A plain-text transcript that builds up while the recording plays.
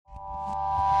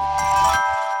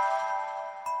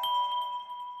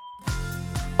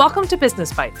Welcome to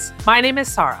Business Bites. My name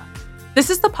is Sarah.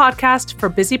 This is the podcast for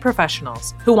busy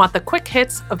professionals who want the quick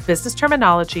hits of business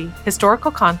terminology, historical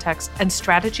context, and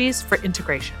strategies for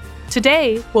integration.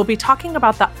 Today, we'll be talking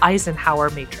about the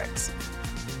Eisenhower matrix.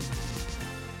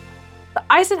 The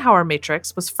Eisenhower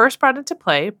matrix was first brought into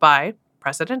play by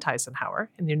President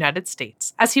Eisenhower in the United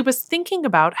States as he was thinking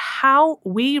about how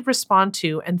we respond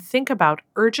to and think about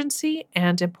urgency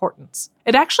and importance.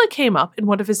 It actually came up in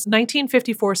one of his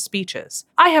 1954 speeches.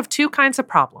 I have two kinds of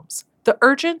problems, the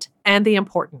urgent and the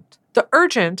important. The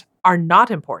urgent are not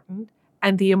important,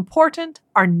 and the important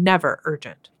are never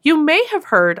urgent. You may have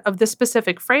heard of this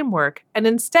specific framework and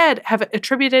instead have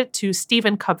attributed it to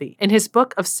Stephen Covey in his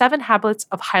book of 7 Habits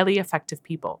of Highly Effective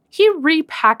People. He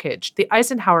repackaged the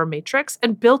Eisenhower matrix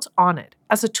and built on it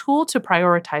as a tool to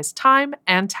prioritize time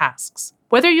and tasks.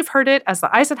 Whether you've heard it as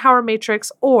the Eisenhower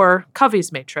matrix or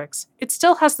Covey's matrix, it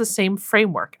still has the same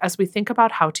framework as we think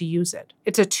about how to use it.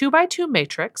 It's a 2x2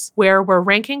 matrix where we're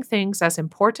ranking things as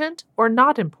important or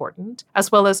not important,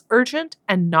 as well as urgent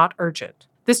and not urgent.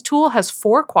 This tool has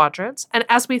 4 quadrants, and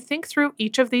as we think through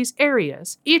each of these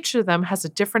areas, each of them has a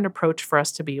different approach for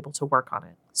us to be able to work on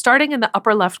it. Starting in the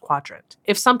upper left quadrant,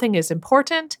 if something is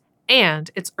important and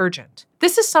it's urgent,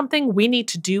 this is something we need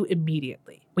to do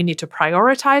immediately. We need to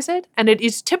prioritize it, and it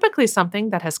is typically something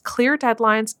that has clear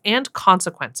deadlines and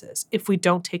consequences if we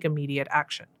don't take immediate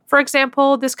action. For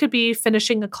example, this could be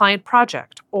finishing a client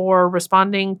project or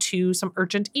responding to some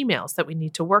urgent emails that we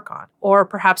need to work on, or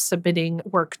perhaps submitting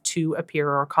work to a peer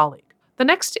or a colleague. The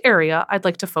next area I'd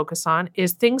like to focus on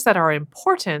is things that are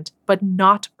important but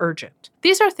not urgent.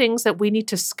 These are things that we need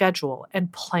to schedule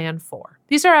and plan for.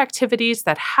 These are activities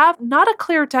that have not a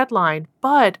clear deadline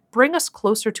but bring us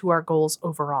closer to our goals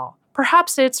overall.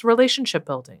 Perhaps it's relationship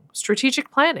building,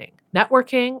 strategic planning,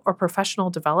 networking, or professional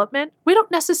development. We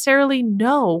don't necessarily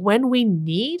know when we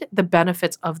need the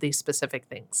benefits of these specific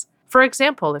things. For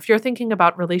example, if you're thinking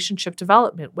about relationship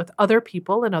development with other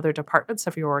people in other departments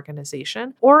of your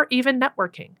organization, or even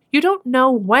networking, you don't know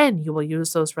when you will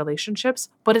use those relationships,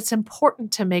 but it's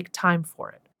important to make time for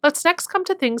it. Let's next come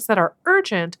to things that are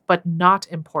urgent but not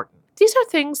important. These are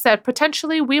things that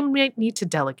potentially we might need to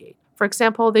delegate. For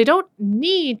example, they don't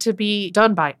need to be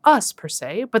done by us per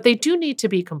se, but they do need to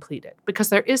be completed because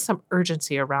there is some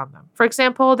urgency around them. For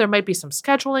example, there might be some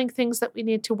scheduling things that we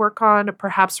need to work on,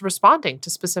 perhaps responding to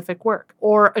specific work,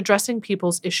 or addressing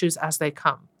people's issues as they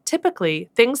come. Typically,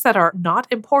 things that are not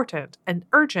important and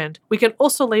urgent, we can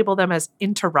also label them as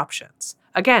interruptions.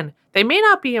 Again, they may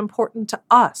not be important to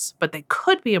us, but they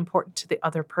could be important to the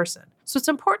other person. So it's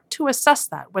important to assess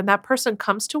that when that person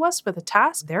comes to us with a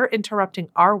task, they're interrupting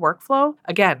our workflow.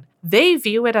 Again, they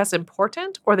view it as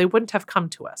important or they wouldn't have come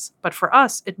to us. But for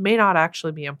us, it may not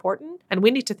actually be important, and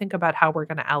we need to think about how we're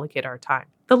going to allocate our time.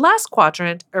 The last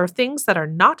quadrant are things that are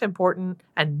not important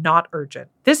and not urgent.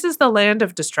 This is the land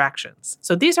of distractions.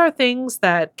 So these are things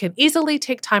that can easily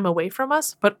take time away from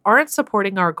us, but aren't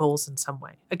supporting our goals in some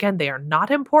way. Again, they are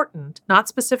not important, not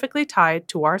specifically tied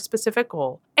to our specific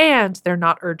goal, and they're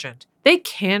not urgent. They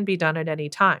can be done at any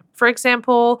time. For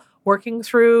example, working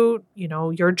through,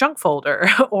 your junk folder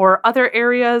or other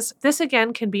areas. This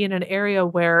again can be in an area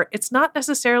where it's not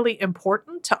necessarily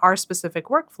important to our specific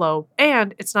workflow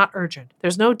and it's not urgent.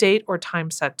 There's no date or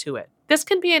time set to it. This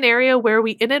can be an area where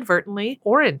we inadvertently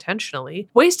or intentionally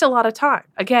waste a lot of time.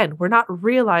 Again, we're not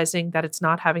realizing that it's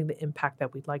not having the impact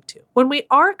that we'd like to. When we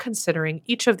are considering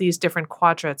each of these different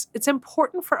quadrants, it's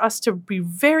important for us to be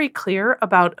very clear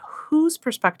about whose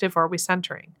perspective are we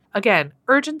centering. Again,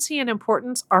 urgency and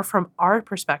importance are from our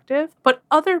perspective, but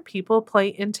other people play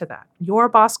into that. Your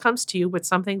boss comes to you with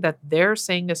something that they're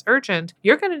saying is urgent,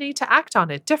 you're going to need to act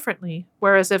on it differently,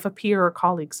 whereas if a peer or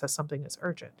colleague says something is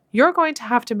urgent, you're going to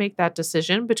have to make that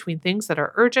decision between things that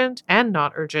are urgent and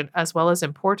not urgent, as well as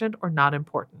important or not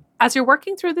important. As you're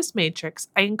working through this matrix,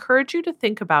 I encourage you to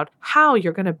think about how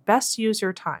you're going to best use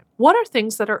your time. What are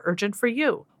things that are urgent for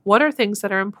you? What are things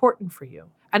that are important for you?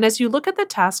 And as you look at the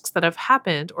tasks that have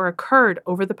happened or occurred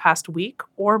over the past week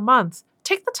or month,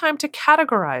 take the time to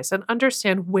categorize and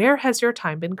understand where has your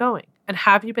time been going and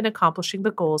have you been accomplishing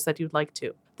the goals that you'd like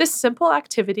to. This simple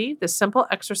activity, this simple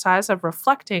exercise of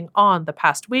reflecting on the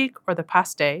past week or the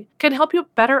past day can help you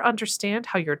better understand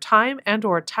how your time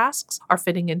and/or tasks are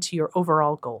fitting into your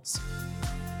overall goals.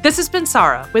 This has been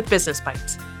Sarah with Business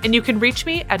Bites, and you can reach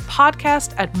me at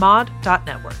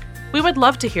podcast@mod.network. We would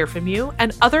love to hear from you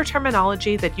and other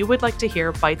terminology that you would like to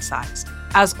hear bite-sized.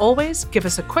 As always, give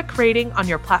us a quick rating on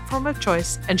your platform of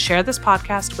choice and share this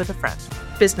podcast with a friend.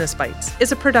 Business Bites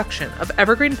is a production of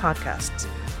Evergreen Podcasts,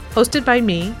 hosted by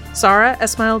me, Sarah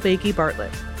Esmail Beghi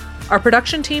Bartlett. Our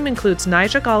production team includes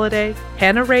Nija Galladay,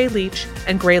 Hannah Ray Leach,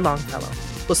 and Gray Longfellow.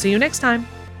 We'll see you next time.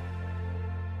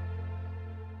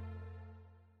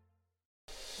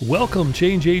 Welcome,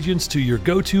 change agents, to your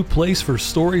go-to place for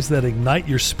stories that ignite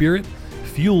your spirit,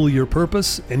 fuel your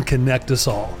purpose, and connect us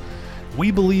all. We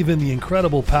believe in the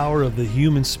incredible power of the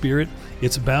human spirit,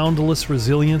 its boundless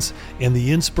resilience, and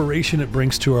the inspiration it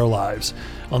brings to our lives.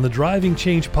 On the Driving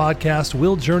Change podcast,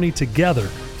 we'll journey together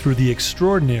through the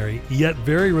extraordinary yet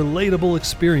very relatable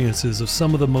experiences of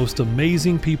some of the most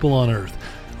amazing people on earth.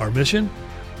 Our mission?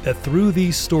 That through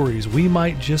these stories, we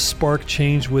might just spark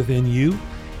change within you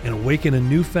and awaken a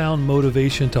newfound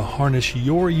motivation to harness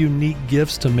your unique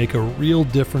gifts to make a real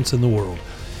difference in the world.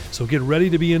 So get ready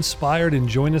to be inspired and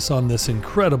join us on this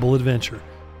incredible adventure.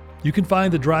 You can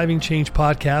find the Driving Change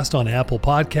podcast on Apple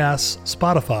Podcasts,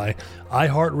 Spotify,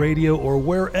 iHeartRadio, or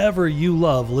wherever you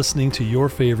love listening to your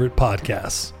favorite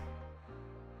podcasts.